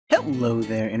Hello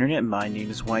there, Internet. My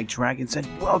name is Whitedragonz, and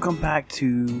welcome back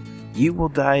to You Will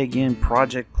Die Again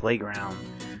Project Playground.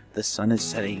 The sun is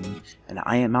setting, and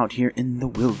I am out here in the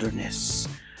wilderness.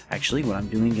 Actually, what I'm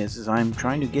doing is I'm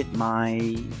trying to get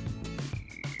my...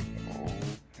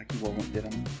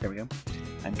 There we go.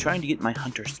 I'm trying to get my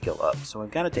hunter skill up, so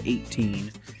I've got it to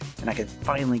 18, and I can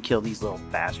finally kill these little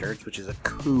bastards, which is a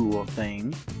cool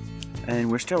thing.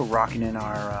 And we're still rocking in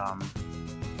our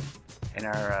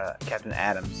Captain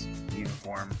Adams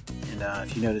uniform, and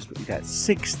if you notice, we've got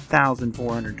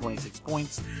 6,426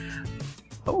 points.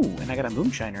 Oh, and I got a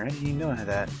moonshiner. I didn't even know I had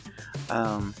that.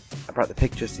 I brought the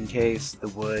pick just in case. The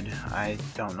wood, I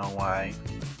don't know why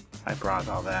I brought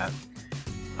all that.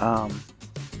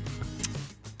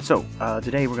 So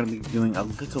today we're going to be doing a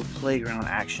little playground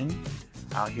action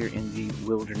out here in the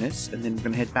wilderness, and then we're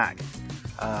going to head back.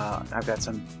 I've got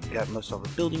most of the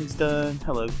buildings done.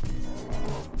 Hello.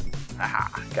 Aha,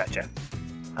 gotcha.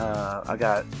 I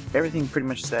got everything pretty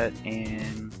much set,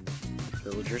 and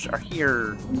villagers are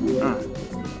here.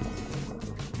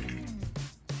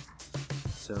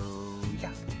 So,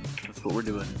 yeah, that's what we're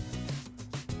doing.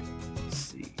 Let's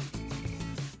see.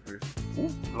 There's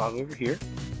log over here.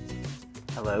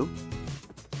 Hello.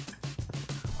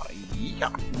 Yeah.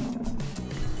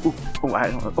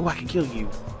 I can kill you.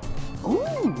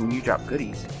 Ooh, you drop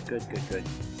goodies. Good.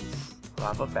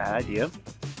 Lava, bad idea.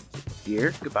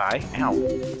 Here, goodbye. Ow.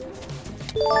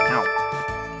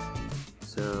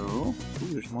 So, ooh,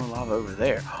 there's more lava over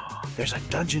there. There's a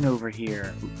dungeon over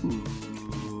here. Ooh.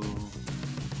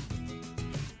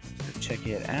 Let's go check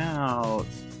it out.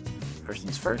 First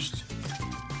things first.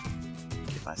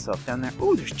 Get myself down there.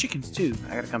 Ooh, there's chickens too.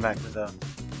 I gotta come back with the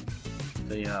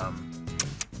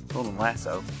golden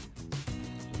lasso.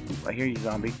 Ooh, I hear you,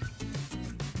 zombie.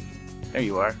 There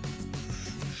you are.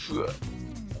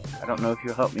 I don't know if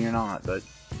you'll help me or not, but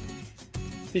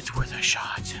it's worth a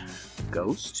shot.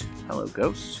 Ghost? Hello,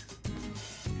 ghost.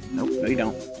 Nope, no you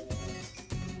don't.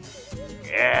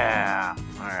 Yeah!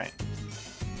 Alright.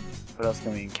 What else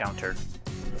can we encounter?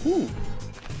 Ooh!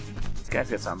 These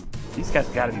guys got some. These guys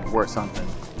gotta be worth something.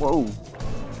 Whoa!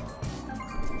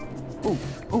 Ooh!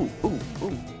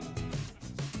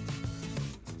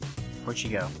 Where'd she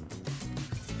go?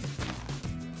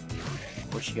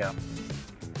 Where'd she go?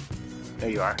 There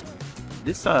you are.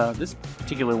 This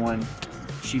particular one,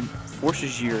 she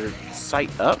forces your sight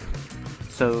up.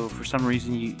 So for some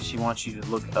reason, she wants you to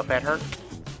look up at her.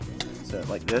 So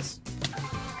like this.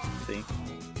 See?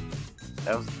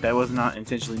 That was not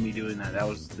intentionally me doing that. That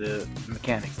was the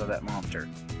mechanics of that monster.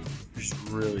 It's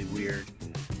really weird.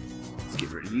 Let's get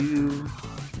rid of you.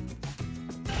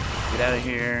 Get out of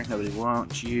here. Nobody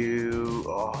wants you.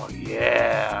 Oh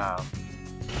yeah.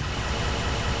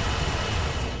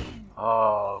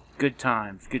 Oh, good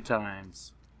times, good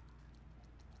times.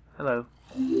 Hello.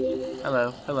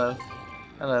 Hello.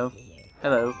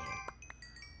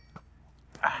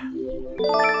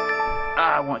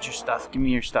 I want your stuff. Give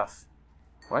me your stuff.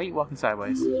 Why are you walking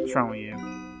sideways? What's wrong with you?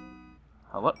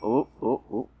 Hello?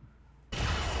 Oh.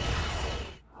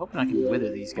 Hoping I can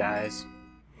wither these guys.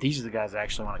 These are the guys I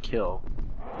actually want to kill.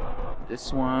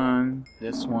 This one.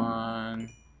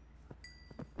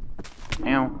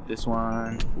 Ow, this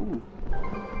one. Ooh.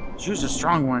 She was a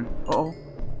strong one. Uh-oh.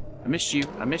 I missed you.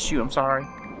 I'm sorry.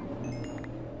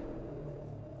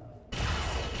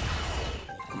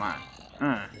 Come on.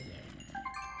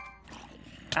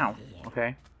 Ow.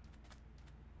 Okay.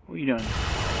 What are you doing?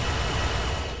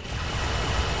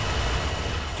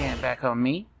 Get back on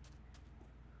me.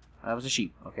 That was a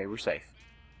sheep. Okay, we're safe.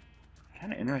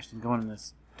 Kind of interesting going in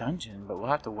this dungeon, but we'll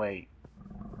have to wait.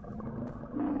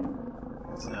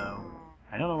 So...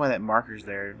 I don't know why that marker's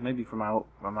there. Maybe for my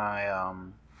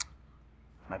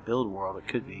build world, it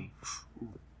could be.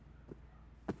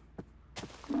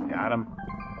 Got him.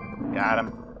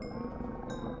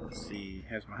 Let's see.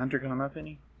 Has my hunter gone up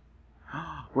any?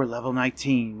 We're level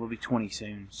 19. We'll be 20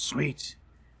 soon. Sweet.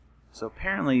 So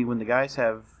apparently, when the guys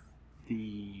have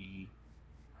the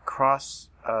cross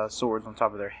swords on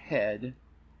top of their head,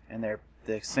 and they're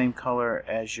the same color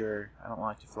as your... I don't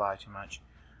like to fly too much.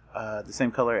 The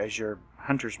same color as your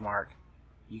hunter's mark,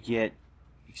 you get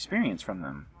experience from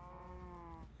them.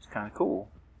 It's kind of cool.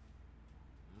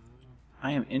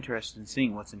 I am interested in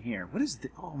seeing what's in here. What is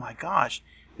this? Oh my gosh.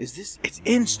 Is this? It's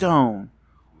in stone.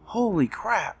 Holy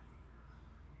crap.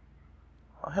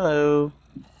 Oh, hello.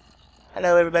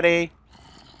 Hello, everybody.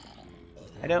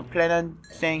 I don't plan on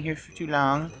staying here for too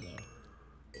long.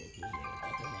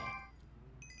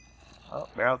 Oh,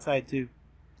 they're outside too.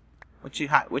 What you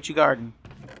guarding?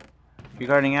 You're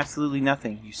guarding absolutely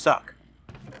nothing. You suck.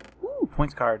 Ooh,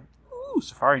 points card. Ooh,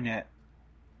 safari net.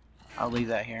 I'll leave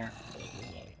that here.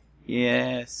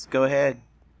 Yes, go ahead.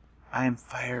 I am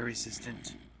fire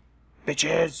resistant.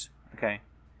 Bitches! Okay.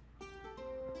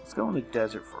 Let's go in the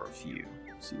desert for a few.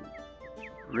 Let's see.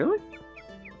 Really?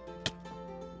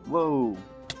 Whoa.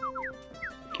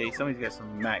 Okay, somebody's got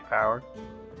some Mac power.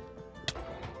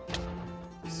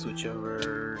 Switch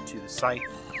over to the scythe.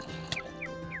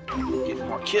 Get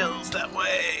more kills that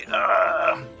way.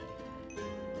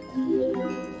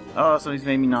 Oh, somebody's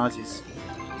made me nauseous.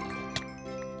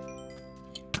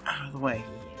 Get out of the way.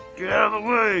 Get out of the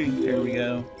way! There we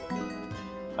go.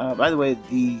 By the way,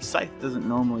 the scythe doesn't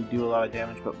normally do a lot of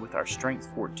damage, but with our strength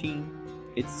 14,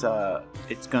 it's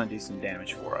gonna do some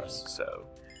damage for us. So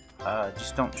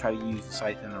just don't try to use the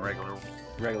scythe in the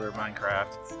regular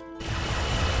Minecraft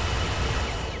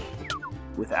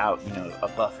without, you know, a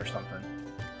buff or something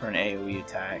for an AoE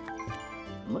attack.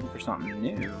 I'm looking for something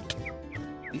new.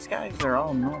 These guys are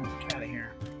all normal. Get out of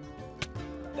here.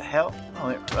 What the hell? Oh,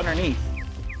 they're underneath.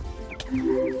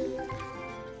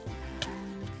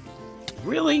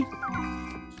 Really?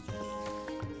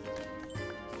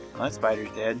 Well, that spider's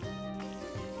dead.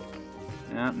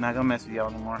 No, I'm not gonna mess with y'all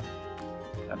anymore.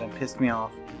 That done pissed me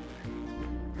off.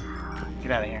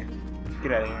 Get out of here.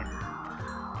 Get out of here.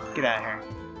 Get out of here.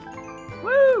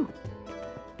 Woo!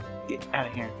 Get out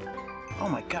of here. Oh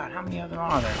my god, how many of them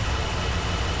are there?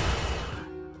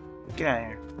 Get out of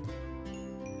here.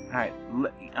 Alright,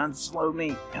 let me unslow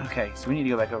me. Okay, so we need to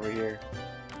go back over here.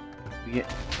 We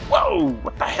get... Whoa!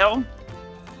 What the hell?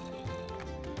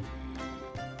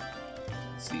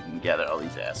 Let's see if we can gather all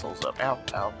these assholes up. Ow,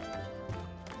 ow.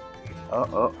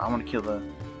 Oh, I want to kill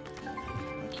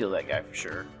that guy for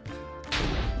sure.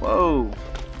 Whoa!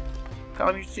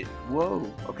 Calm your tits.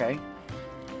 Whoa, okay.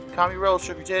 Calm your roll,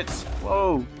 sugar tits.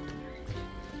 Whoa!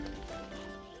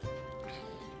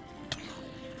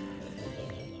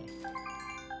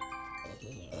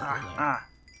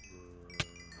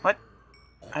 What?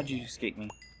 How'd you escape me?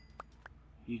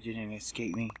 You didn't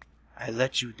escape me. I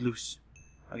let you loose.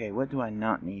 Okay, what do I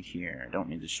not need here? I don't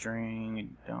need the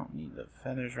string. I don't need the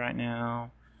feathers right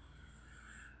now.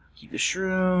 Keep the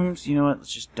shrooms. You know what?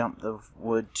 Let's just dump the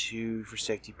wood too for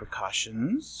safety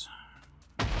precautions.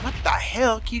 What the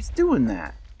hell keeps doing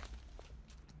that?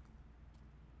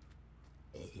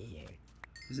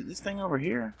 Is it this thing over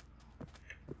here?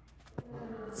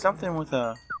 Something with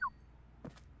an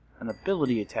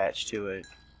ability attached to it.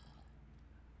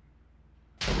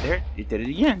 There, it did it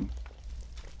again.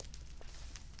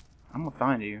 I'm gonna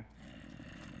find you.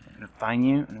 I'm gonna find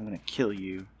you and I'm gonna kill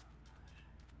you.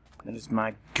 That is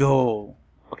my goal.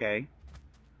 Okay.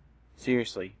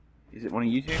 Seriously. Is it one of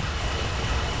you two?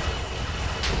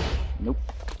 Nope.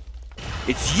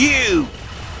 It's you!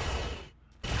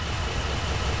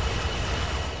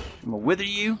 I'm gonna wither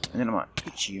you, and then I'm gonna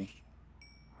hit you.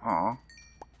 Aw.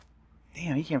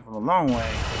 Damn, he came from a long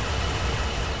way.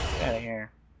 Get out of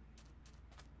here.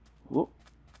 Whoop.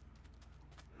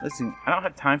 Listen, I don't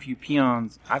have time for you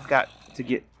peons. I've got to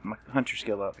get my hunter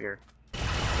skill up here.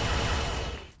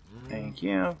 Thank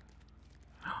you.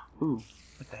 Ooh,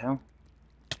 what the hell?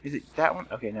 Is it that one?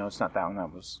 Okay, no, it's not that one.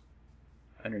 That was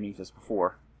underneath us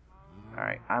before.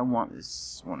 Alright, I want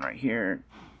this one right here.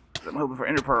 I'm hoping for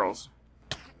ender pearls.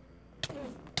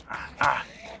 I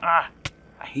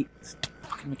hate this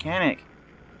fucking mechanic.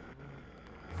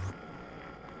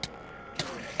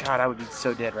 God, I would be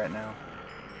so dead right now.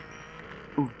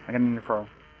 Ooh, I got an ender pearl.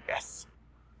 Yes.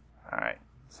 Alright,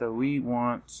 so we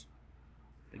want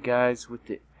the guys with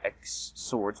the X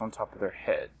swords on top of their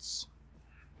heads.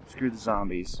 Screw the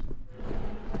zombies.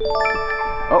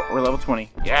 Oh, we're level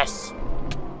 20. Yes!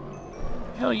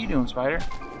 What the hell are you doing, spider?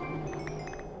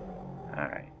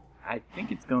 Alright. I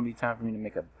think it's going to be time for me to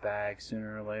make a bag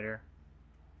sooner or later.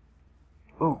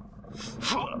 Ooh.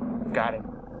 Got him.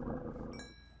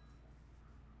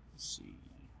 Let's see.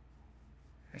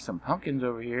 There's some pumpkins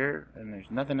over here, and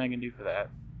there's nothing I can do for that.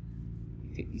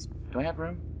 Take these. Do I have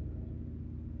room?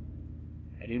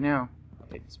 I do now. I'll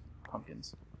take these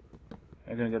pumpkins.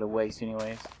 They're going to go to waste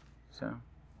anyways. So,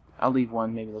 I'll leave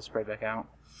one. Maybe they'll spread back out.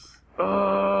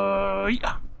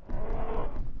 Yeah.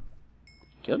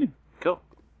 Killed him. Cool.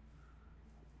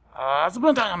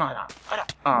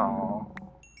 Oh.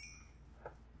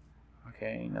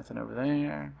 Okay, nothing over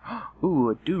there. Ooh,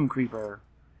 a doom creeper.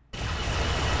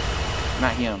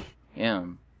 Not him.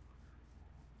 Him.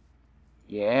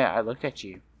 Yeah, I looked at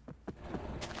you.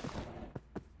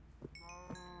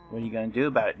 What are you gonna do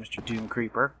about it, Mr. Doom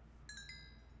Creeper?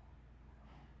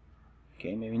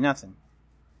 Okay, maybe nothing.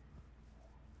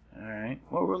 Alright.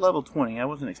 Well, we're level 20. I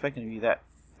wasn't expecting to be that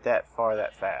far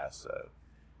that fast, so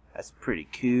that's pretty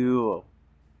cool.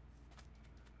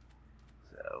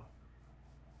 So,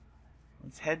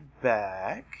 let's head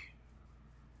back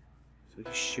so we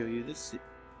can show you the city.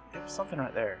 There was something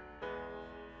right there.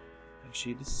 I can show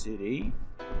you the city.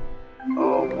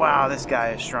 Oh wow, this guy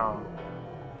is strong.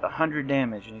 100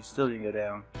 damage and he's still gonna go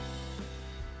down.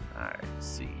 Alright, let's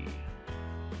see.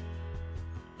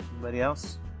 Anybody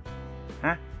else?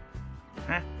 Huh?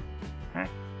 Huh? Huh?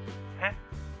 Huh?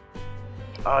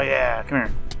 Oh yeah, come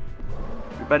here.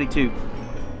 Your buddy too.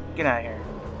 Get out of here.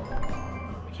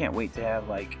 I can't wait to have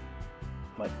like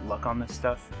luck on this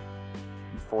stuff.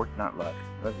 Not luck.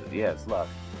 Yeah, it's luck.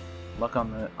 Luck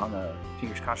on the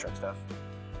Fingers Construct stuff.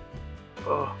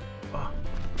 Oh, oh,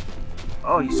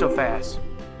 oh! He's so fast.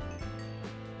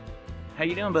 How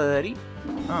you doing, buddy?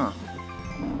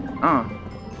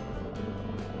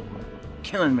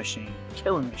 Killing machine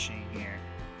here.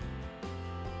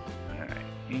 All right.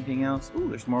 Anything else? Ooh,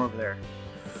 there's more over there.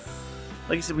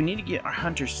 Like I said, we need to get our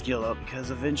hunter skill up because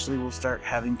eventually we'll start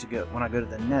having to go when I go to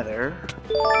the Nether.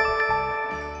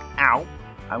 Ow!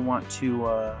 I want to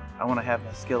have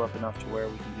my skill up enough to where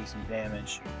we can do some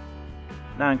damage.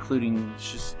 Not including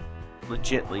it's just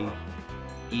legitly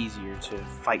easier to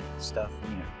fight stuff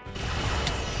when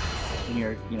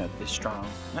you're this strong.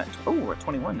 Oh, we're at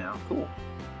 21 now. Cool.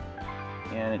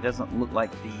 And it doesn't look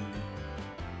like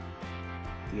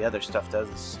the other stuff does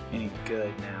us any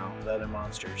good now. The other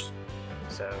monsters.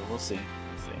 So we'll see.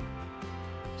 We'll see.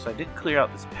 So I did clear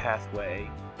out this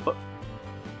pathway. What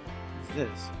is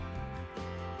this?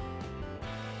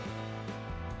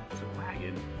 It's a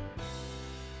wagon.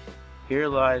 Here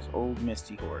lies old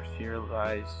Misty Horse. Here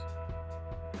lies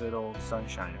good old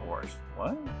Sunshine Horse.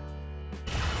 What?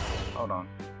 Hold on.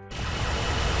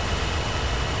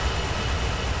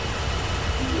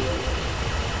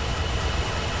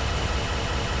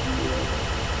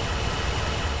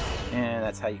 And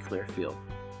that's how you clear a field.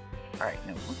 Alright,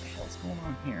 now what the hell's going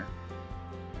on here?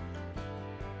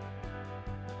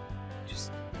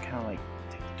 Just kind of like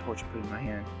take the torch and put it in my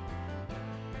hand. What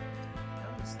the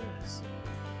hell is this?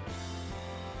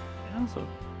 And also...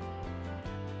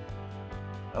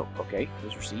 Oh, okay,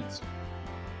 those receipts.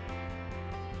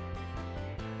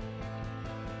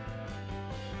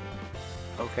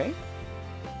 Okay.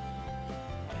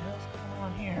 What the hell's going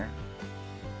on here?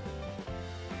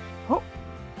 Oh!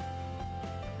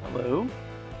 Hello?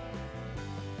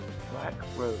 Black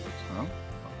Rose, huh?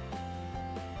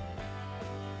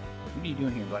 What are you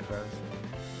doing here, Black Rose?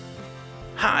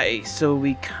 Hi! So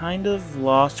we kind of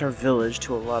lost our village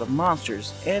to a lot of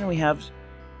monsters, and we have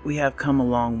come a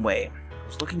long way. I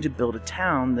was looking to build a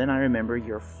town, then I remember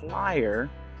your flyer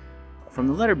from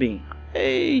the letter B.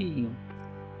 Hey!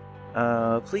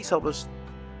 Please help us.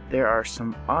 There are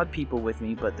some odd people with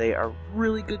me, but they are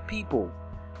really good people.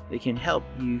 They can help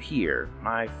you here.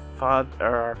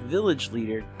 Our village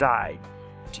leader died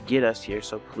to get us here,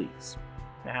 so please.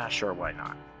 Nah, sure, why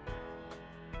not?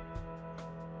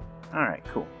 Alright,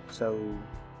 cool. So,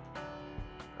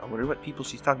 I wonder what people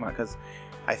she's talking about, because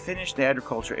I finished the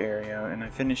agriculture area, and I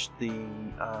finished the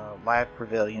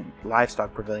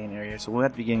livestock pavilion area, so we'll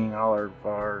have to be getting all of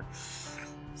our...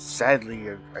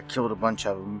 Sadly, I killed a bunch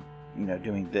of them,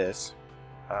 doing this,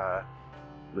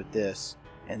 with this,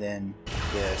 and then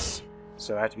this,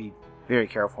 so I have to be very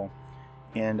careful.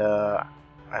 And I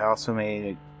also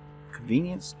made a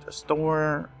convenience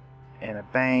store and a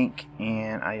bank,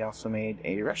 and I also made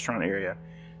a restaurant area.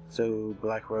 So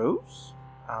Black Rose,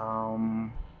 let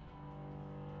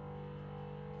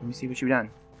me see what you've done.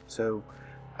 So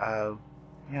yeah,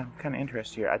 I'm kind of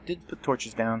interested here. I did put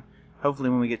torches down. Hopefully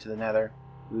when we get to the Nether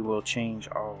we will change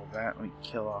all of that. Let me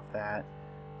kill off that.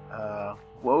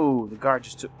 Whoa, the guard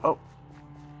just took... Oh!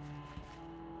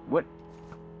 What?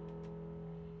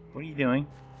 What are you doing?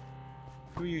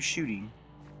 Who are you shooting?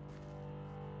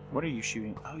 What are you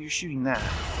shooting? Oh, you're shooting that.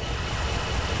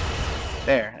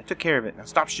 There, I took care of it. Now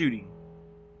stop shooting.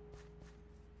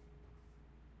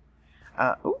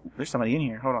 Oh, there's somebody in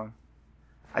here. Hold on.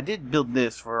 I did build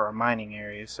this for our mining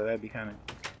area, so that'd be kind of...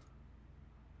 What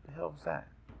the hell was that?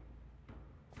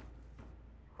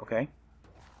 Okay.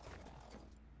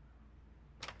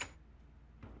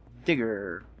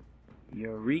 Digger.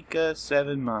 Eureka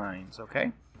 7 mines.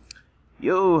 Okay.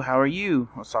 Yo, how are you?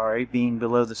 Oh, sorry, being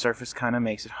below the surface kind of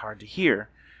makes it hard to hear.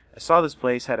 I saw this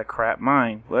place had a crap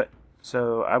mine. What?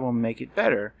 So I will make it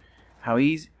better. How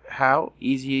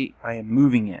easy I am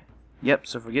moving it. Yep,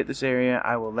 so forget this area.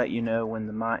 I will let you know when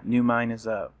the new mine is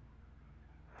up.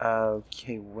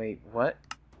 Okay, wait, what?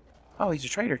 Oh, he's a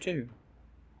trader too.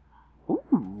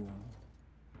 Ooh.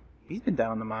 He's been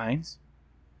down in the mines.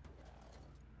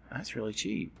 That's really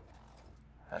cheap.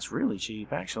 That's really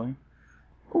cheap, actually.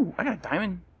 Ooh, I got a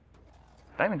diamond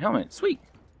helmet. Sweet.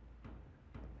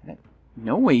 That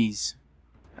noise.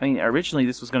 I mean, originally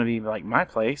this was going to be like my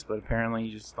place, but apparently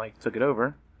you just like took it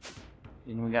over.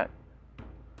 And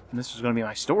this was going to be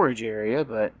my storage area,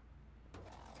 but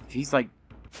if he's like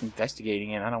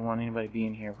investigating it, I don't want anybody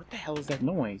being here. What the hell is that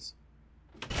noise?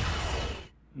 Get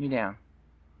me down.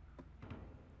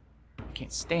 I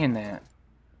can't stand that.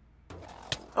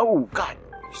 Oh, God!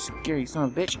 You scary son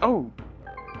of a bitch. Oh!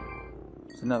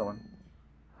 There's another one.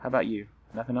 How about you?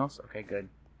 Nothing else? Okay, good.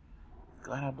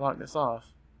 Glad I blocked this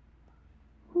off.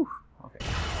 Whew. Okay.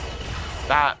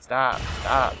 Stop, stop,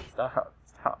 stop, stop,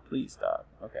 stop. Please stop.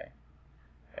 Okay.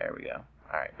 There we go.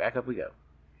 Alright, back up we go.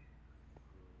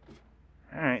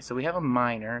 Alright, so we have a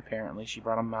miner, apparently. She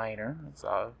brought a miner. That's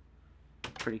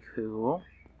pretty cool.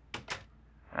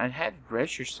 I had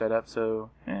register set up, so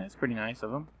yeah, it's pretty nice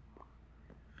of them.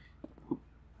 Ooh.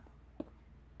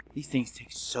 These things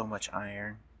take so much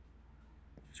iron.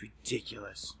 It's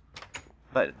ridiculous.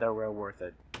 But they're well worth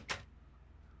it.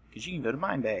 Because you can go to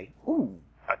Mine Bay. Ooh,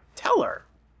 a teller.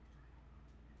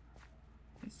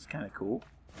 This is kind of cool.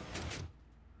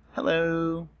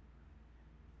 Hello.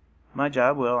 My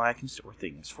job, well, I can store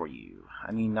things for you.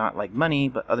 I mean, not like money,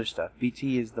 but other stuff.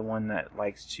 BT is the one that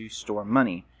likes to store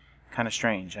money. Kind of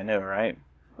strange, I know, right?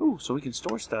 Ooh, so we can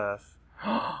store stuff.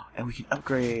 And we can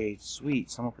upgrade. Sweet.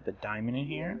 So I'm going to put the diamond in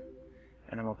here.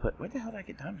 And I'm going to put... Where the hell did I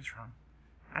get diamonds from?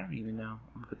 I don't even know.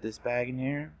 I'm going to put this bag in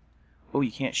here. Oh,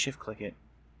 you can't shift click it.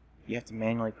 You have to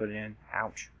manually put it in.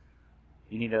 Ouch.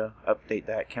 You need to update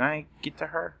that. Can I get to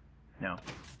her? No.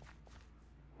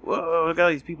 Whoa, look at all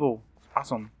these people.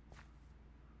 Awesome.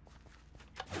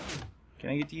 Can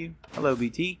I get to you? Hello,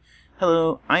 BT.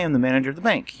 Hello, I am the manager of the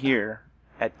bank here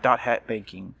at Dot Hat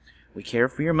Banking. We care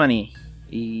for your money.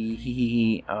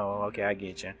 Oh, okay, I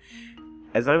get you.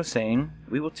 As I was saying,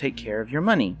 we will take care of your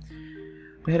money.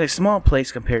 We had a small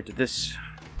place compared to this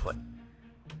place.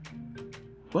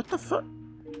 What the fuck?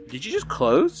 Did you just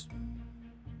close?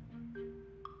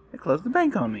 They closed the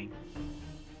bank on me.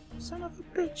 Son of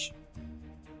a bitch.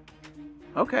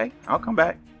 Okay, I'll come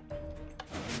back.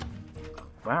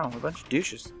 Wow, a bunch of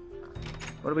douches.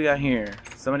 What do we got here?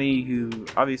 Somebody who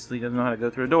obviously doesn't know how to go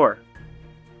through a door.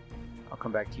 I'll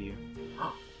come back to you.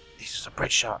 This is a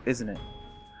bread shop, isn't it?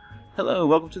 Hello,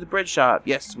 welcome to the bread shop.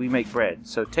 Yes, we make bread,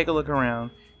 so take a look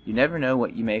around. You never know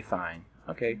what you may find.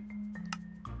 Okay.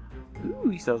 Ooh,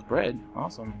 he sells bread.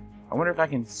 Awesome. I wonder if I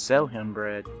can sell him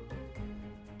bread.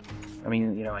 I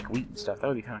mean, you know, like wheat and stuff. That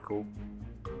would be kind of cool.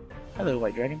 Hello,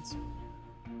 White Dragons.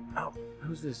 Oh,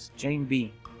 who's this? Jane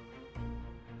B.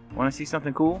 Want to see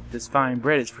something cool? This fine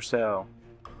bread is for sale.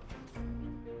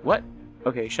 What?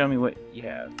 Okay, show me what you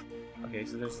have. Okay,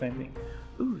 so there's the same thing.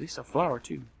 Ooh, they sell flour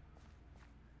too.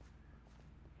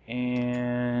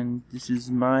 And this is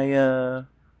my,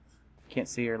 can't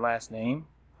see her last name.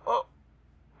 Oh!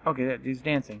 Okay, that dude's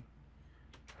dancing.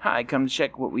 Hi, come to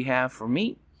check what we have for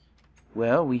meat.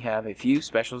 Well, we have a few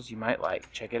specials you might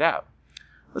like. Check it out.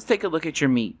 Let's take a look at your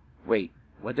meat. Wait,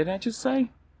 what did I just say?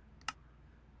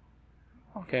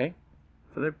 Okay,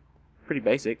 so they're pretty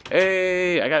basic.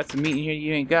 Hey, I got some meat in here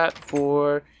you ain't got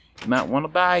before. You might want to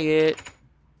buy it.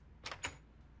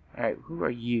 Alright, who are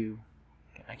you?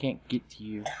 I can't get to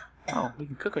you. Oh, we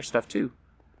can cook our stuff too.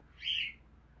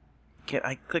 Can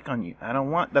I click on you? I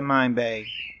don't want the mine bay.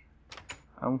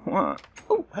 I want...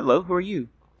 Oh, hello, who are you?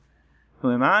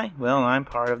 Who am I? Well, I'm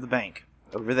part of the bank.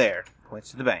 Over there.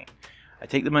 Points to the bank. I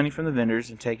take the money from the vendors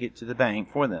and take it to the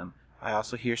bank for them. I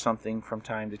also hear something from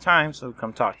time to time, so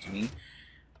come talk to me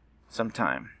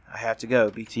sometime. I have to go.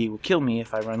 BT will kill me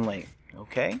if I run late.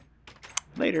 Okay?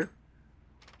 Later.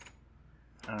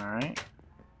 Alright.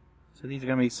 So these are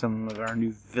going to be some of our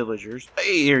new villagers.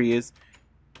 Hey, here he is.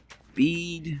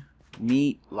 Bead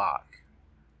Meat Lock.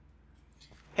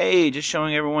 Hey, just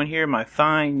showing everyone here my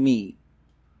fine meat.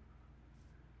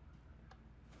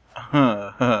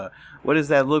 What does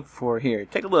that look for here?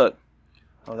 Take a look.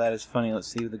 Oh, that is funny. Let's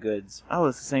see the goods. Oh,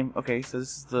 it's the same. Okay, so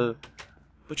this is the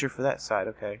butcher for that side.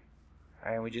 Okay.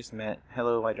 Alright, we just met.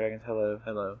 Hello, White Dragons. Hello,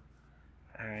 hello.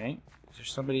 Alright. Is there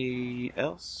somebody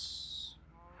else?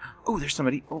 Oh, there's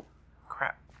somebody. Oh,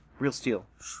 crap. Real steel.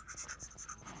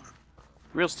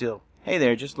 Real steel. Hey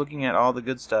there, just looking at all the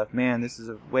good stuff. Man, this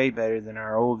is way better than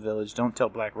our old village. Don't tell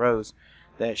Black Rose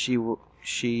that she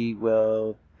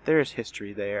will... There's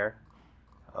history there.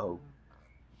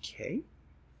 Okay.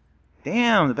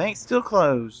 Damn, the bank's still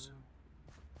closed.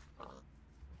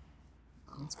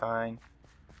 That's fine.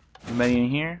 Anybody in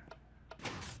here?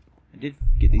 I did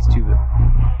get these two...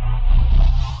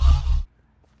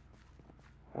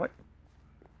 What?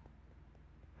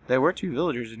 There were two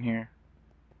villagers in here.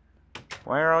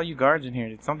 Why are all you guards in here?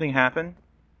 Did something happen?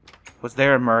 Was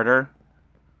there a murder?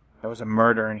 There was a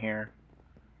murder in here.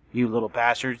 You little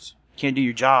bastards. Can't do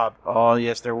your job. Oh,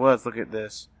 yes, there was. Look at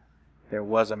this. There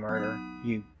was a murder.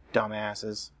 You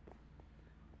dumbasses.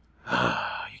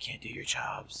 You can't do your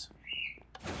jobs.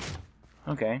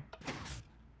 Okay.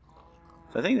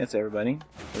 So I think that's everybody.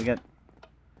 We got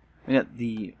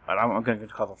the, I'm going to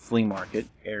call the flea market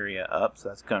area up, so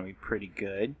that's going to be pretty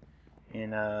good.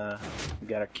 And we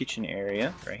got our kitchen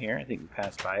area right here. I think we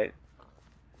passed by it.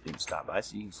 Didn't stop by,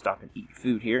 so you can stop and eat your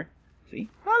food here. See?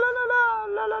 La la la la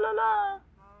la la la la.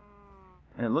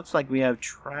 And it looks like we have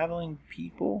traveling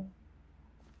people.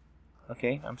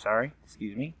 Okay, I'm sorry.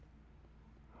 Excuse me.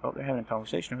 Oh, they're having a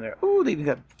conversation over there. Ooh, they even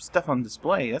got stuff on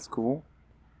display. That's cool.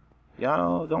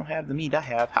 Y'all don't have the meat I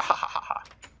have. Ha ha ha ha ha.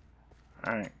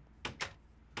 Alright.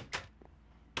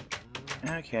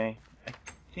 Okay. I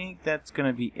think that's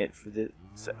gonna be it for this.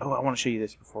 Oh, I want to show you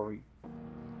this before we...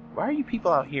 Why are you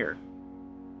people out here?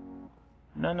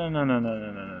 No, no, no, no, no,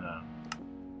 no, no, no, no.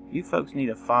 You folks need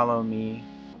to follow me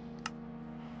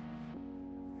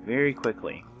very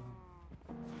quickly,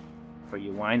 or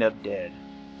you wind up dead.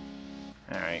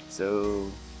 Alright,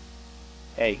 so...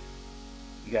 Hey,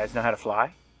 you guys know how to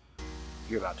fly?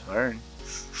 You're about to learn.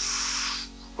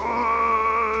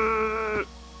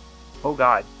 Oh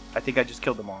god, I think I just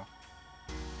killed them all.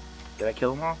 Did I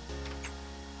kill them all?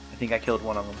 I think I killed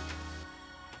one of them.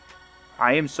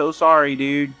 I am so sorry,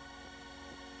 dude.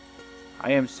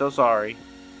 I am so sorry.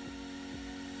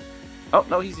 Oh,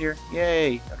 no, he's here.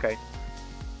 Yay. Okay.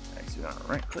 Alright, so on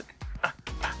right click.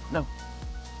 No.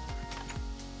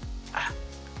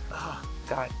 Oh,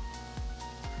 God.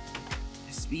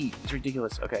 His speed is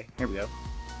ridiculous. Okay, here we go.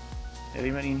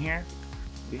 Anybody in here?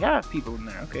 We have people in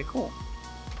there. Okay, cool.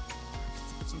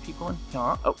 Let's put some people in.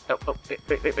 Oh,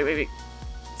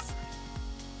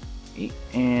 wait.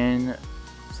 And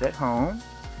set home.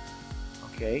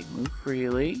 Okay, move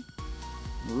freely.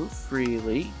 Move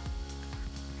freely.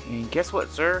 And guess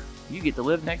what, sir? You get to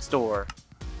live next door.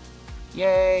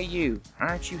 Yay, you.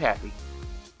 Aren't you happy?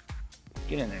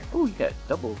 Get in there. Ooh, you got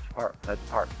double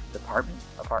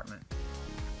apartment.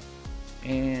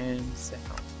 And set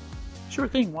home. Sure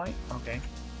thing, White. Okay.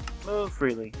 Move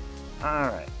freely.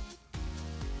 Alright.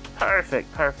 Perfect.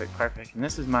 And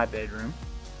this is my bedroom.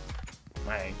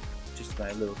 Just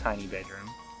my little tiny bedroom.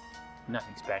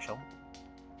 Nothing special.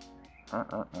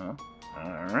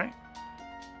 Alright.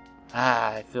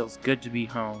 Ah, it feels good to be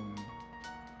home.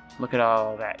 Look at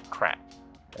all that crap.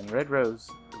 And the black rose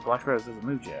hasn't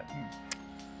moved yet.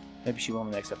 Maybe she will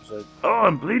in the next episode. Oh,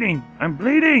 I'm bleeding! I'm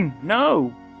bleeding!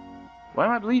 No! Why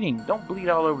am I bleeding? Don't bleed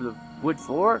all over the wood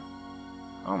floor.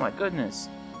 Oh my goodness.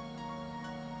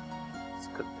 Let's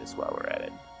cook this while we're at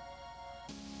it.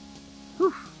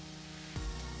 Whew.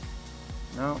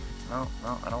 No, I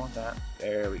don't want that.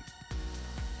 There we go.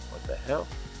 What the hell?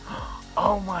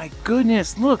 Oh my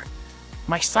goodness, look!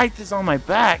 My scythe is on my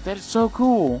back. That is so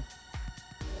cool.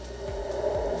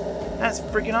 That's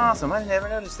freaking awesome. I never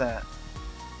noticed that.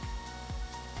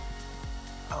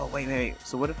 Oh, wait.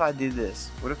 So what if I do this?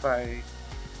 What if I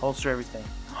holster everything?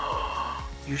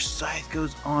 Your scythe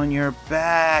goes on your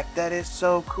back. That is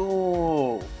so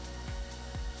cool.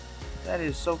 That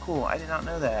is so cool. I did not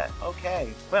know that. Okay.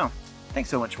 Well, thanks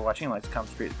so much for watching. Like,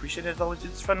 comment, greatly appreciate it. As always, do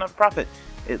this for another profit.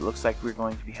 It looks like we're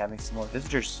going to be having some more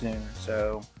visitors soon.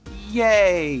 So,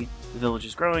 yay! The village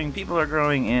is growing, people are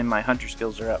growing, and my hunter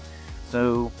skills are up.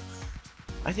 So,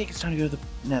 I think it's time to go to the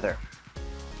nether.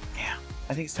 Yeah,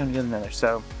 I think it's time to go to the nether.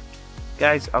 So,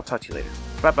 guys, I'll talk to you later.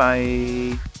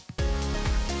 Bye-bye!